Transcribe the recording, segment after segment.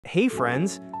Hey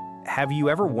friends, have you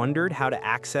ever wondered how to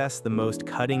access the most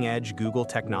cutting-edge Google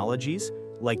technologies,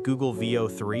 like Google Veo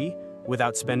 3,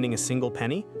 without spending a single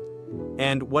penny?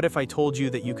 And what if I told you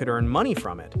that you could earn money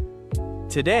from it?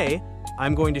 Today,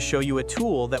 I'm going to show you a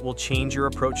tool that will change your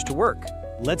approach to work.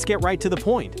 Let's get right to the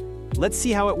point. Let's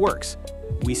see how it works.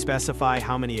 We specify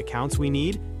how many accounts we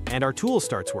need, and our tool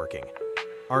starts working.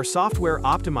 Our software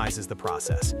optimizes the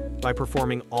process by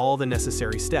performing all the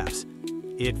necessary steps.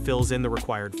 It fills in the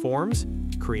required forms,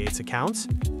 creates accounts,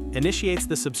 initiates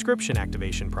the subscription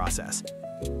activation process.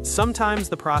 Sometimes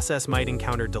the process might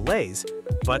encounter delays,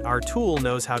 but our tool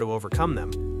knows how to overcome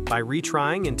them by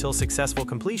retrying until successful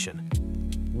completion.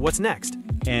 What's next?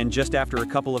 And just after a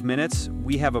couple of minutes,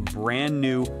 we have a brand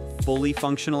new, fully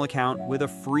functional account with a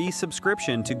free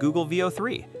subscription to Google Veo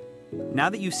 3. Now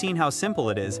that you've seen how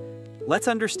simple it is, let's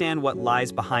understand what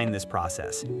lies behind this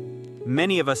process.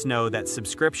 Many of us know that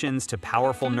subscriptions to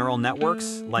powerful neural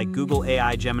networks like Google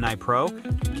AI Gemini Pro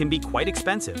can be quite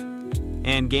expensive.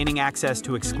 And gaining access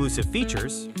to exclusive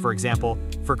features, for example,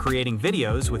 for creating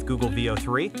videos with Google Veo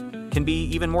 3, can be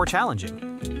even more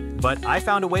challenging. But I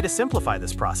found a way to simplify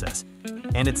this process.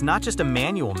 And it's not just a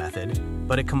manual method,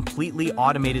 but a completely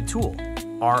automated tool,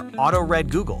 our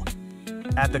Auto-Read Google.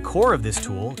 At the core of this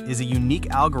tool is a unique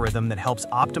algorithm that helps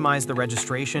optimize the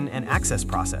registration and access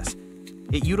process.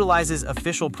 It utilizes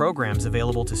official programs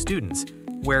available to students,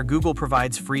 where Google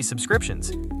provides free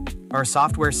subscriptions. Our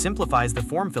software simplifies the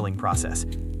form-filling process,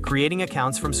 creating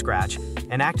accounts from scratch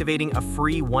and activating a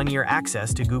free one-year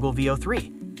access to Google Veo 3.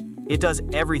 It does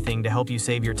everything to help you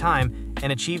save your time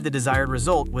and achieve the desired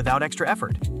result without extra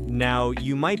effort. Now,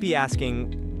 you might be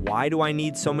asking, why do I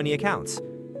need so many accounts?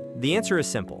 The answer is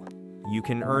simple. You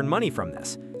can earn money from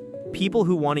this. People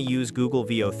who want to use Google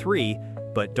Veo 3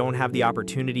 but don't have the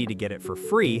opportunity to get it for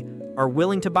free are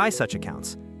willing to buy such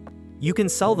accounts. You can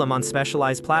sell them on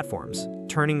specialized platforms,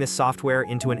 turning this software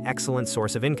into an excellent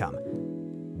source of income.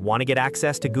 Want to get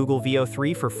access to Google Veo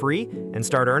 3 for free and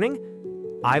start earning?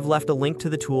 I've left a link to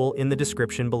the tool in the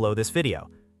description below this video.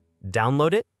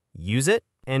 Download it, use it,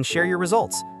 and share your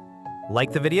results.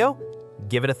 Like the video?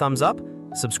 Give it a thumbs up,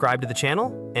 subscribe to the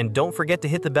channel, and don't forget to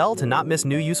hit the bell to not miss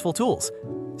new useful tools.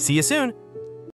 See you soon!